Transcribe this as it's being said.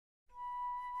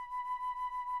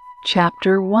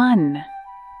Chapter 1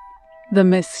 The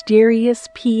Mysterious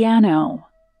Piano.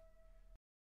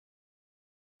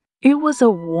 It was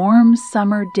a warm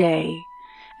summer day,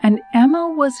 and Emma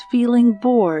was feeling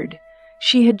bored.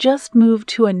 She had just moved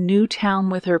to a new town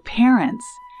with her parents,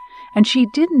 and she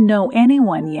didn't know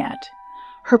anyone yet.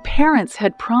 Her parents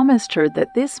had promised her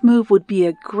that this move would be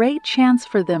a great chance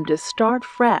for them to start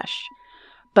fresh,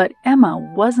 but Emma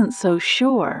wasn't so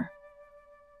sure.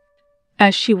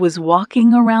 As she was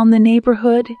walking around the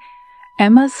neighborhood,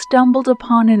 Emma stumbled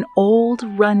upon an old,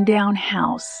 run-down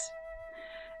house.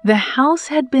 The house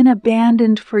had been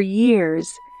abandoned for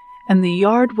years, and the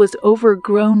yard was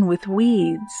overgrown with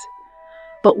weeds.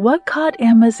 But what caught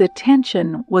Emma's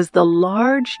attention was the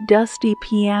large, dusty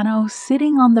piano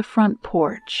sitting on the front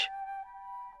porch.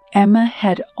 Emma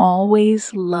had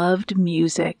always loved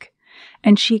music,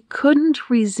 and she couldn't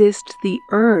resist the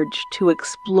urge to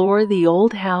explore the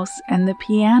old house and the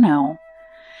piano.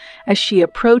 As she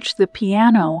approached the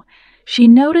piano, she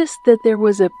noticed that there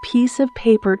was a piece of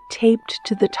paper taped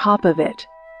to the top of it.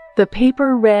 The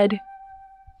paper read,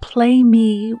 "Play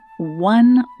me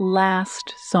one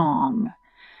last song,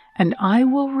 and I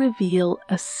will reveal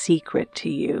a secret to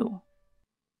you."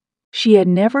 She had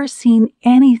never seen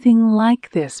anything like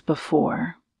this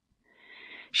before.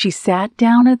 She sat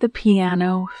down at the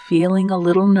piano, feeling a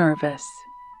little nervous.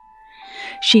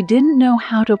 She didn't know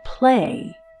how to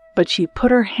play, but she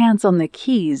put her hands on the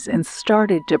keys and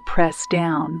started to press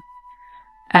down.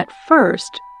 At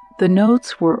first, the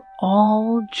notes were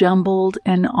all jumbled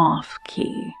and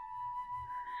off-key.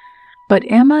 But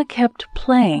Emma kept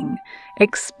playing,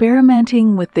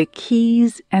 experimenting with the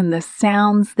keys and the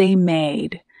sounds they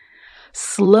made.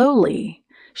 Slowly,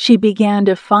 she began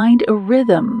to find a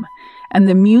rhythm, and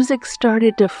the music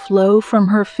started to flow from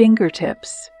her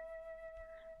fingertips.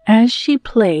 As she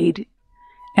played,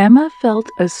 Emma felt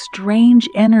a strange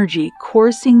energy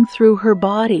coursing through her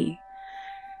body.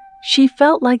 She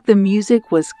felt like the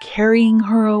music was carrying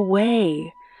her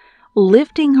away,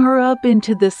 lifting her up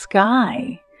into the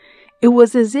sky. It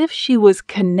was as if she was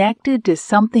connected to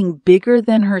something bigger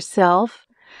than herself,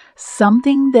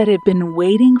 something that had been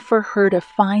waiting for her to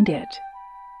find it.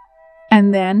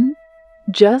 And then,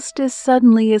 just as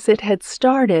suddenly as it had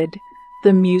started,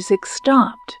 the music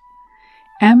stopped.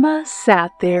 Emma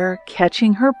sat there,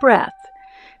 catching her breath,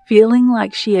 feeling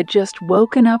like she had just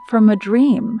woken up from a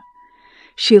dream.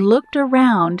 She looked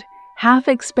around, half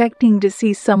expecting to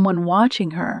see someone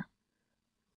watching her.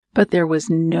 But there was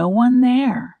no one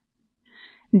there.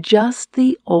 Just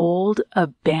the old,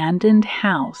 abandoned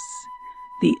house,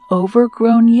 the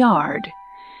overgrown yard,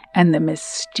 and the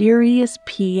mysterious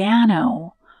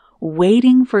piano,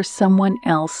 waiting for someone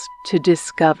else to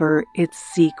discover its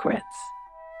secrets.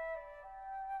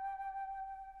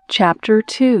 Chapter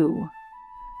 2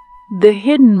 The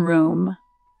Hidden Room.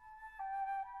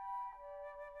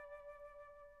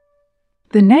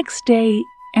 The next day,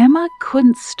 Emma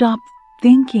couldn't stop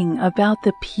thinking about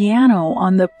the piano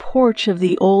on the porch of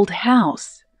the old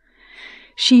house.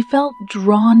 She felt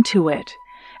drawn to it,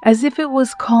 as if it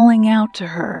was calling out to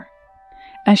her.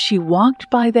 As she walked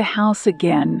by the house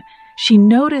again, she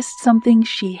noticed something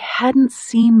she hadn't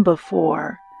seen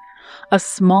before. A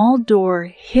small door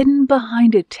hidden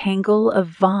behind a tangle of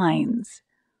vines.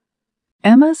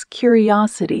 Emma's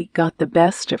curiosity got the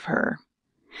best of her,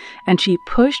 and she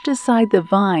pushed aside the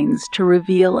vines to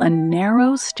reveal a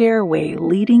narrow stairway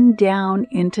leading down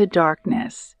into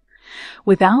darkness.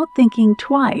 Without thinking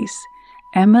twice,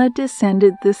 Emma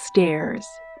descended the stairs.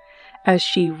 As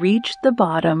she reached the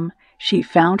bottom, she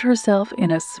found herself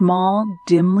in a small,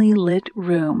 dimly lit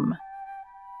room.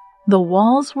 The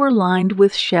walls were lined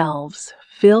with shelves,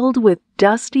 filled with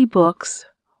dusty books,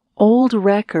 old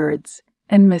records,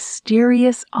 and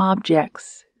mysterious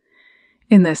objects.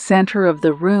 In the center of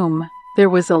the room,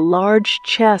 there was a large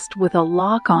chest with a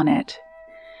lock on it.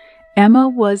 Emma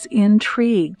was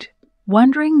intrigued,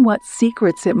 wondering what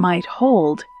secrets it might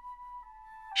hold.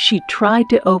 She tried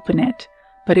to open it,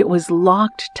 but it was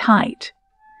locked tight.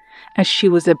 As she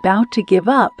was about to give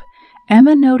up,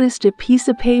 Emma noticed a piece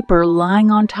of paper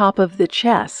lying on top of the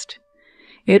chest.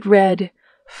 It read,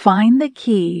 "Find the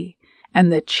key,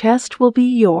 and the chest will be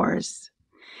yours."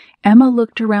 Emma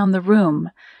looked around the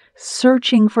room,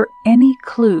 searching for any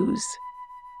clues.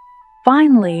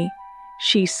 Finally,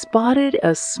 she spotted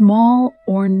a small,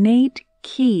 ornate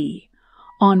key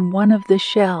on one of the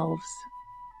shelves.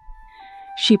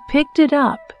 She picked it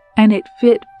up, and it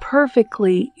fit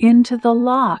perfectly into the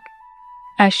lock.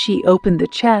 As she opened the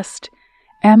chest,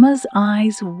 Emma's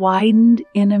eyes widened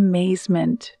in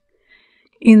amazement.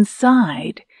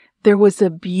 Inside, there was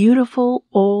a beautiful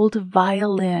old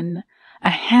violin, a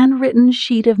handwritten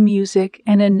sheet of music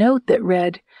and a note that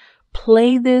read,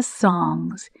 "Play these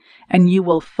songs, and you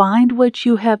will find what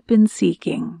you have been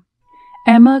seeking."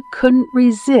 Emma couldn't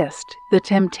resist the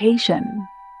temptation.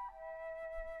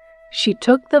 She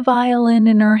took the violin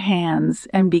in her hands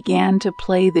and began to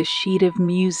play the sheet of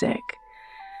music.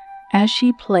 As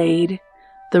she played,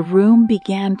 the room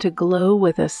began to glow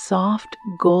with a soft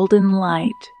golden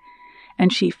light,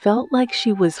 and she felt like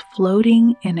she was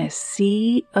floating in a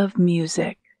sea of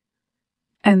music.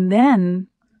 And then,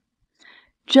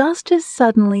 just as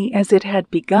suddenly as it had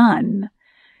begun,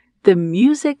 the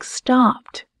music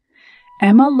stopped.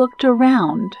 Emma looked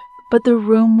around, but the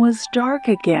room was dark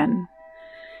again.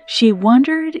 She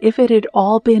wondered if it had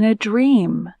all been a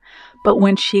dream, but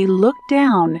when she looked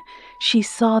down, she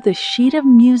saw the sheet of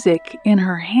music in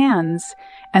her hands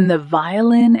and the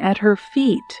violin at her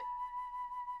feet.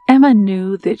 Emma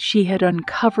knew that she had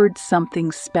uncovered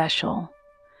something special,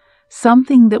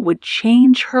 something that would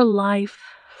change her life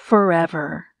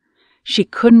forever. She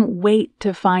couldn't wait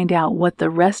to find out what the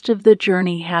rest of the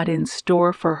journey had in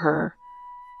store for her.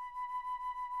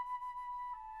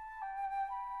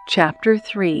 Chapter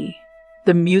 3: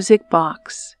 The Music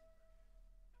Box.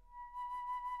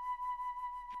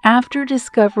 After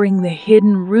discovering the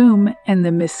hidden room and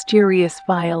the mysterious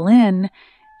violin,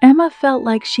 Emma felt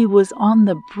like she was on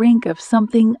the brink of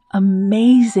something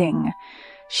amazing.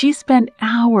 She spent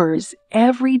hours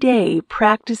every day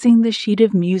practicing the sheet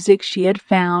of music she had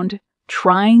found,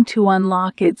 trying to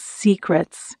unlock its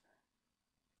secrets.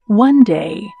 One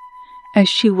day, as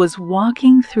she was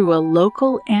walking through a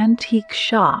local antique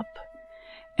shop,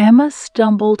 Emma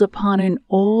stumbled upon an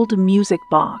old music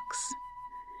box.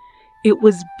 It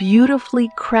was beautifully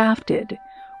crafted,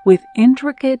 with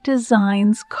intricate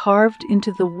designs carved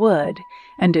into the wood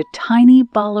and a tiny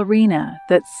ballerina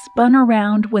that spun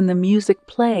around when the music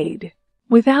played.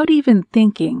 Without even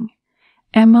thinking,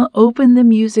 Emma opened the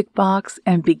music box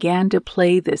and began to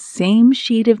play the same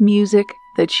sheet of music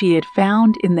that she had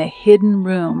found in the hidden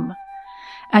room.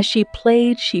 As she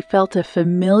played, she felt a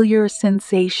familiar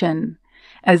sensation,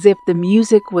 as if the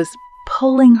music was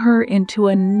pulling her into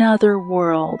another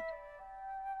world.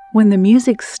 When the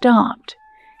music stopped,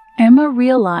 Emma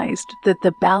realized that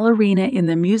the ballerina in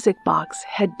the music box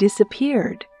had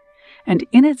disappeared, and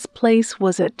in its place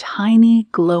was a tiny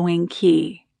glowing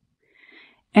key.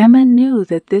 Emma knew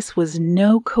that this was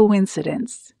no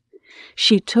coincidence.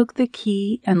 She took the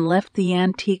key and left the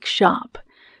antique shop,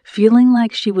 feeling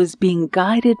like she was being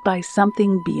guided by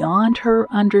something beyond her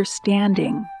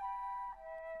understanding.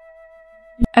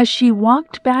 As she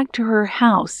walked back to her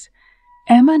house,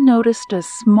 Emma noticed a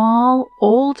small,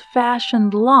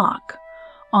 old-fashioned lock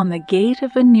on the gate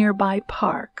of a nearby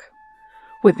park.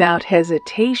 Without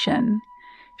hesitation,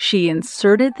 she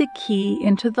inserted the key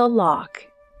into the lock,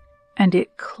 and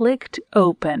it clicked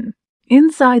open.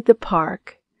 Inside the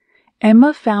park,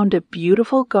 Emma found a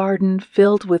beautiful garden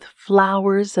filled with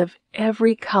flowers of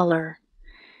every color.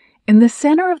 In the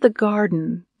center of the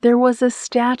garden, there was a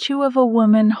statue of a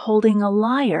woman holding a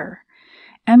lyre.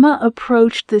 Emma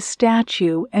approached the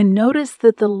statue and noticed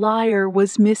that the lyre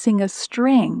was missing a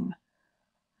string.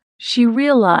 She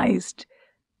realized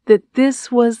that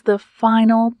this was the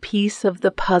final piece of the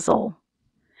puzzle.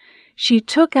 She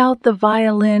took out the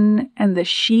violin and the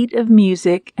sheet of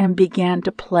music and began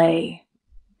to play.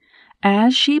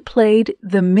 As she played,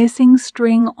 the missing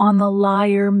string on the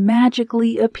lyre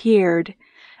magically appeared,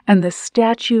 and the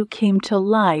statue came to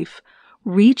life,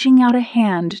 reaching out a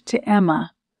hand to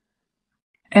Emma.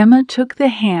 Emma took the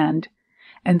hand,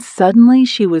 and suddenly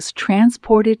she was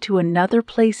transported to another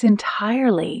place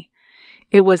entirely.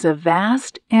 It was a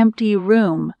vast, empty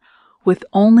room with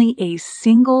only a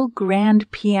single grand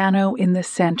piano in the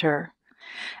center.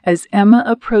 As Emma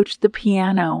approached the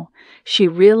piano, she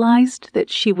realized that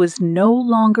she was no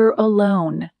longer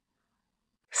alone.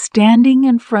 Standing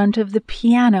in front of the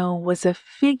piano was a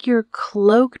figure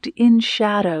cloaked in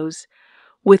shadows,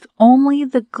 with only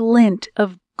the glint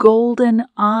of golden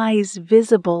eyes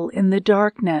visible in the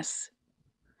darkness.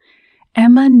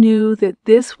 Emma knew that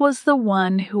this was the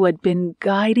one who had been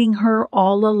guiding her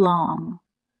all along.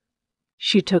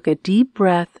 She took a deep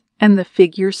breath, and the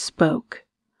figure spoke.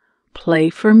 "Play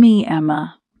for me,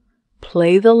 Emma.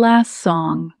 Play the last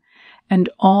song, and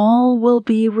all will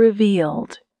be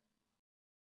revealed."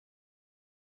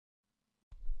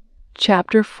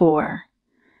 Chapter 4: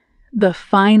 The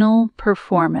Final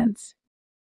Performance.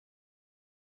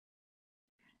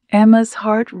 Emma's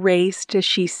heart raced as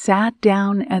she sat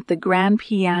down at the grand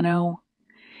piano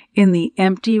in the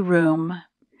empty room.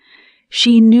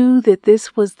 She knew that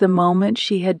this was the moment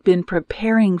she had been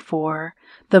preparing for,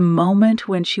 the moment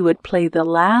when she would play the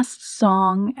last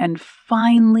song and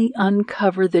finally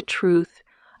uncover the truth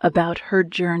about her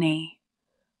journey.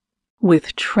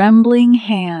 With trembling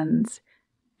hands,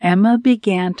 Emma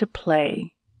began to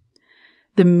play.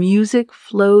 The music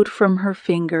flowed from her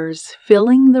fingers,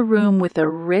 filling the room with a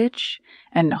rich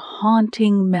and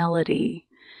haunting melody.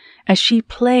 As she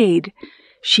played,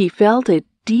 she felt a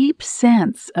deep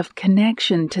sense of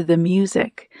connection to the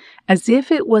music, as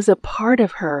if it was a part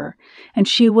of her and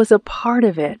she was a part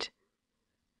of it.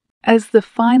 As the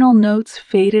final notes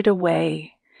faded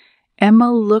away,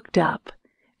 Emma looked up,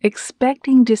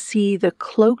 expecting to see the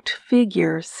cloaked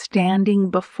figure standing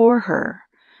before her.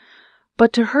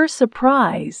 But to her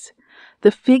surprise,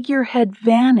 the figure had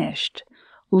vanished,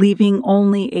 leaving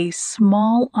only a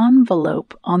small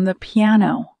envelope on the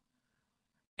piano.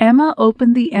 Emma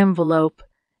opened the envelope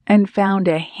and found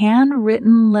a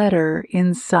handwritten letter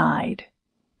inside.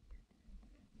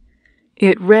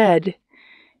 It read,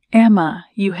 "Emma,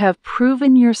 you have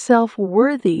proven yourself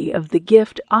worthy of the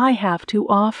gift I have to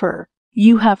offer.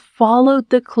 You have followed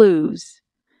the clues,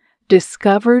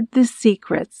 discovered the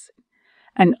secrets,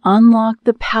 and unlocked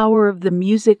the power of the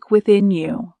music within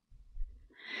you.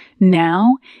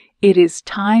 Now it is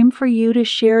time for you to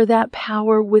share that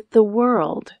power with the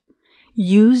world.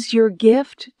 Use your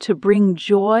gift to bring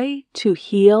joy, to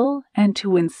heal, and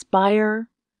to inspire.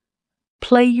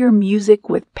 Play your music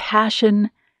with passion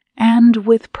and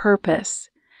with purpose,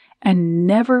 and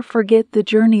never forget the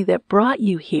journey that brought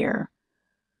you here."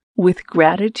 With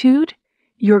gratitude,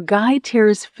 your guide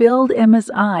tears filled Emma's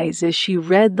eyes as she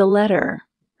read the letter.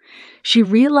 She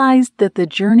realized that the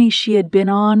journey she had been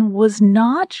on was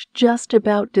not just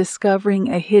about discovering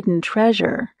a hidden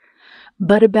treasure,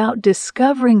 but about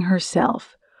discovering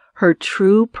herself, her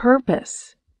true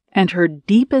purpose, and her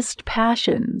deepest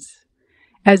passions.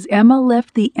 As Emma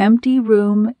left the empty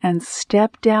room and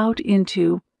stepped out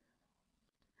into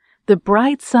the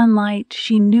bright sunlight,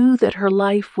 she knew that her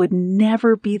life would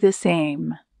never be the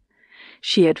same.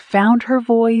 She had found her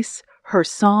voice, her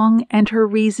song, and her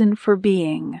reason for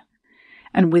being.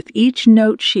 And with each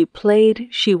note she played,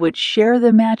 she would share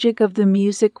the magic of the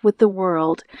music with the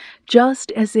world,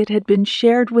 just as it had been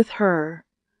shared with her.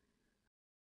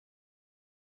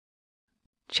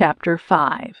 Chapter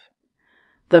 5.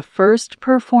 The First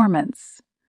Performance.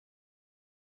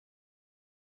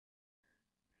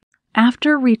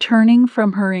 After returning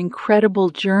from her incredible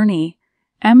journey,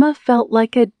 Emma felt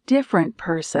like a different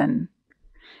person.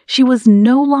 She was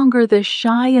no longer the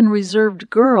shy and reserved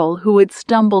girl who had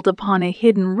stumbled upon a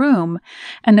hidden room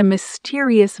and a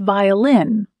mysterious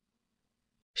violin.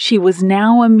 She was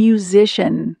now a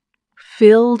musician,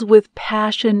 filled with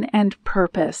passion and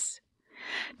purpose.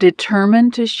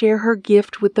 Determined to share her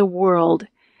gift with the world,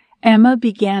 Emma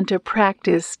began to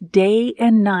practice day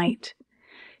and night.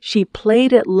 She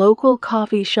played at local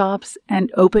coffee shops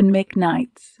and open mic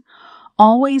nights,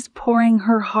 always pouring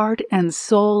her heart and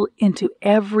soul into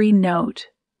every note.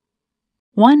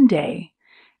 One day,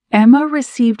 Emma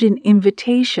received an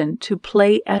invitation to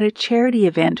play at a charity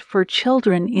event for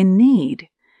children in need.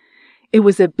 It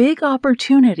was a big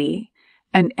opportunity,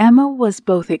 and Emma was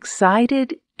both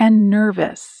excited and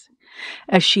nervous.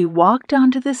 As she walked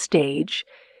onto the stage,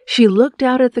 she looked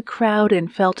out at the crowd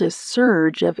and felt a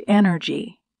surge of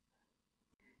energy.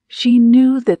 She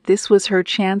knew that this was her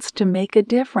chance to make a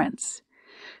difference,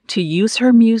 to use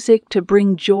her music to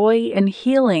bring joy and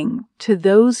healing to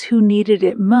those who needed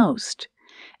it most.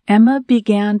 Emma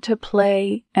began to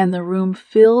play, and the room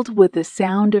filled with the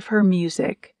sound of her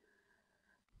music.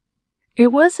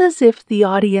 It was as if the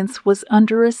audience was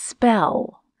under a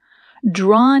spell,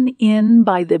 drawn in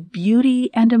by the beauty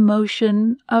and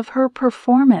emotion of her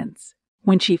performance.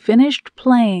 When she finished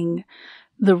playing,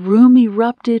 the room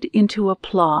erupted into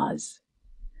applause.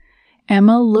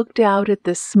 Emma looked out at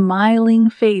the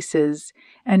smiling faces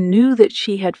and knew that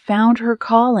she had found her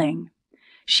calling.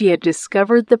 She had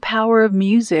discovered the power of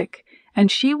music, and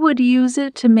she would use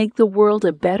it to make the world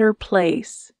a better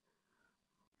place.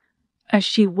 As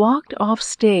she walked off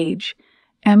stage,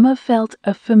 Emma felt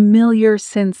a familiar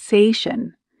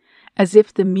sensation, as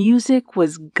if the music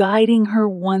was guiding her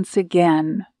once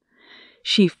again.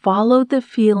 She followed the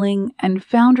feeling and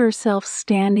found herself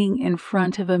standing in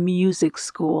front of a music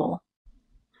school.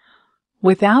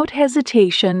 Without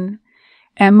hesitation,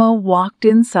 Emma walked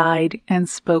inside and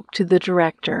spoke to the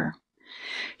director.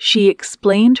 She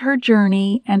explained her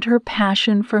journey and her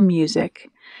passion for music,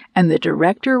 and the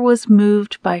director was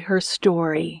moved by her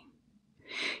story.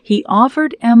 He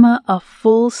offered Emma a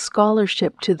full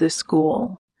scholarship to the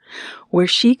school, where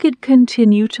she could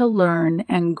continue to learn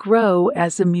and grow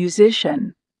as a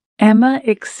musician. Emma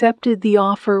accepted the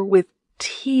offer with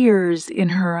tears in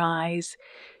her eyes,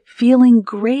 feeling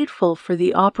grateful for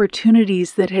the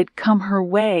opportunities that had come her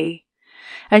way.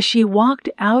 As she walked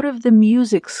out of the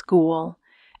music school,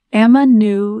 Emma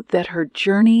knew that her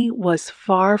journey was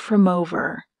far from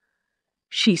over.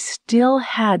 She still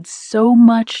had so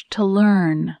much to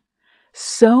learn,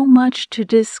 so much to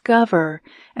discover,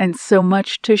 and so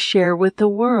much to share with the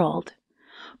world.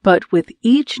 But with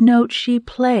each note she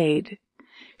played,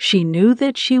 she knew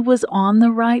that she was on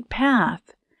the right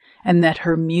path, and that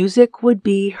her music would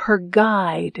be her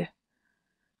guide.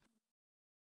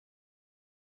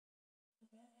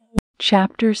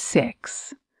 Chapter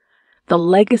 6. The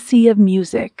Legacy of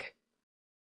Music.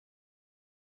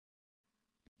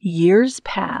 Years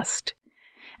passed,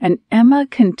 and Emma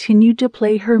continued to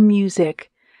play her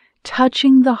music,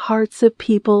 touching the hearts of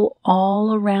people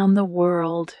all around the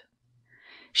world.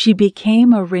 She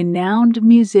became a renowned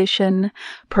musician,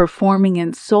 performing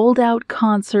in sold-out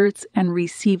concerts and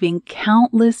receiving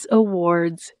countless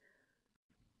awards.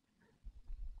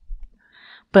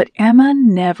 But Emma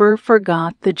never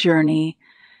forgot the journey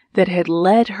that had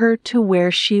led her to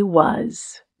where she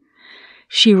was.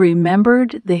 She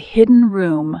remembered the hidden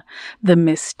room, the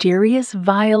mysterious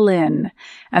violin,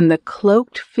 and the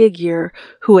cloaked figure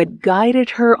who had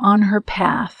guided her on her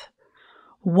path.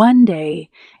 One day,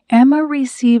 Emma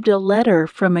received a letter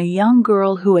from a young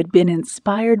girl who had been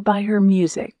inspired by her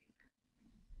music.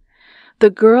 The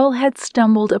girl had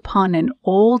stumbled upon an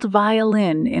old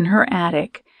violin in her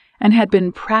attic and had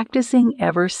been practicing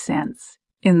ever since.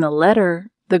 In the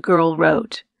letter, the girl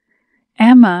wrote,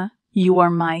 "Emma, you are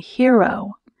my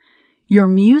hero. Your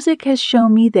music has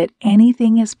shown me that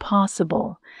anything is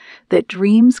possible, that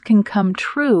dreams can come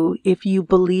true if you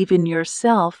believe in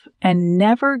yourself and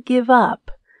never give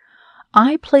up.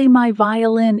 I play my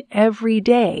violin every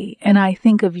day, and I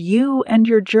think of you and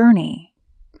your journey.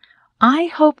 I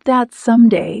hope that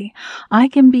someday I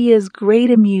can be as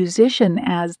great a musician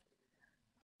as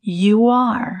you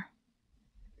are.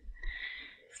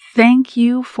 Thank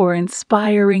you for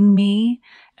inspiring me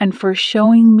and for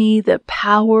showing me the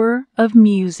power of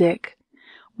music.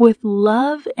 With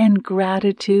love and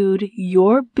gratitude,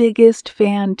 your biggest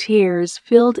fan." Tears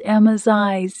filled Emma's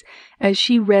eyes as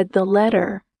she read the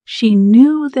letter. She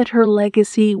knew that her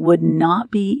legacy would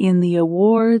not be in the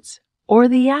awards or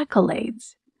the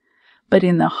accolades, but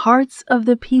in the hearts of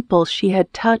the people she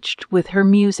had touched with her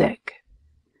music.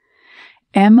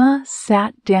 Emma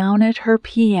sat down at her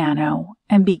piano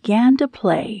and began to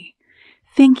play,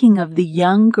 thinking of the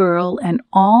young girl and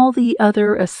all the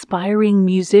other aspiring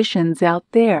musicians out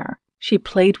there. She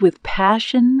played with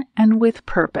passion and with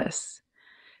purpose,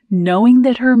 knowing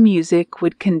that her music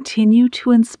would continue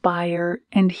to inspire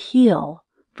and heal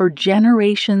for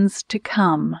generations to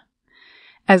come.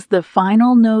 As the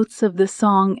final notes of the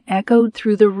song echoed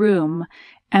through the room,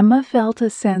 Emma felt a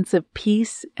sense of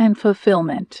peace and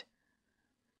fulfillment.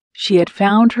 She had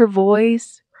found her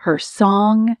voice, her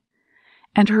song,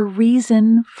 and her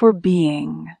reason for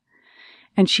being,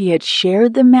 and she had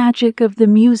shared the magic of the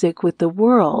music with the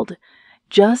world,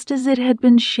 just as it had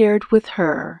been shared with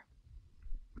her.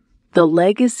 The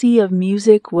legacy of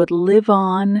music would live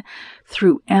on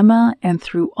through Emma and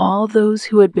through all those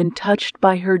who had been touched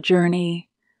by her journey.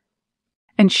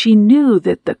 And she knew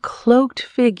that the cloaked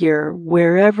figure,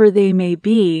 wherever they may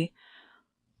be,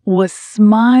 was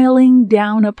smiling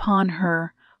down upon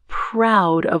her,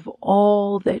 proud of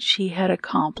all that she had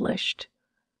accomplished.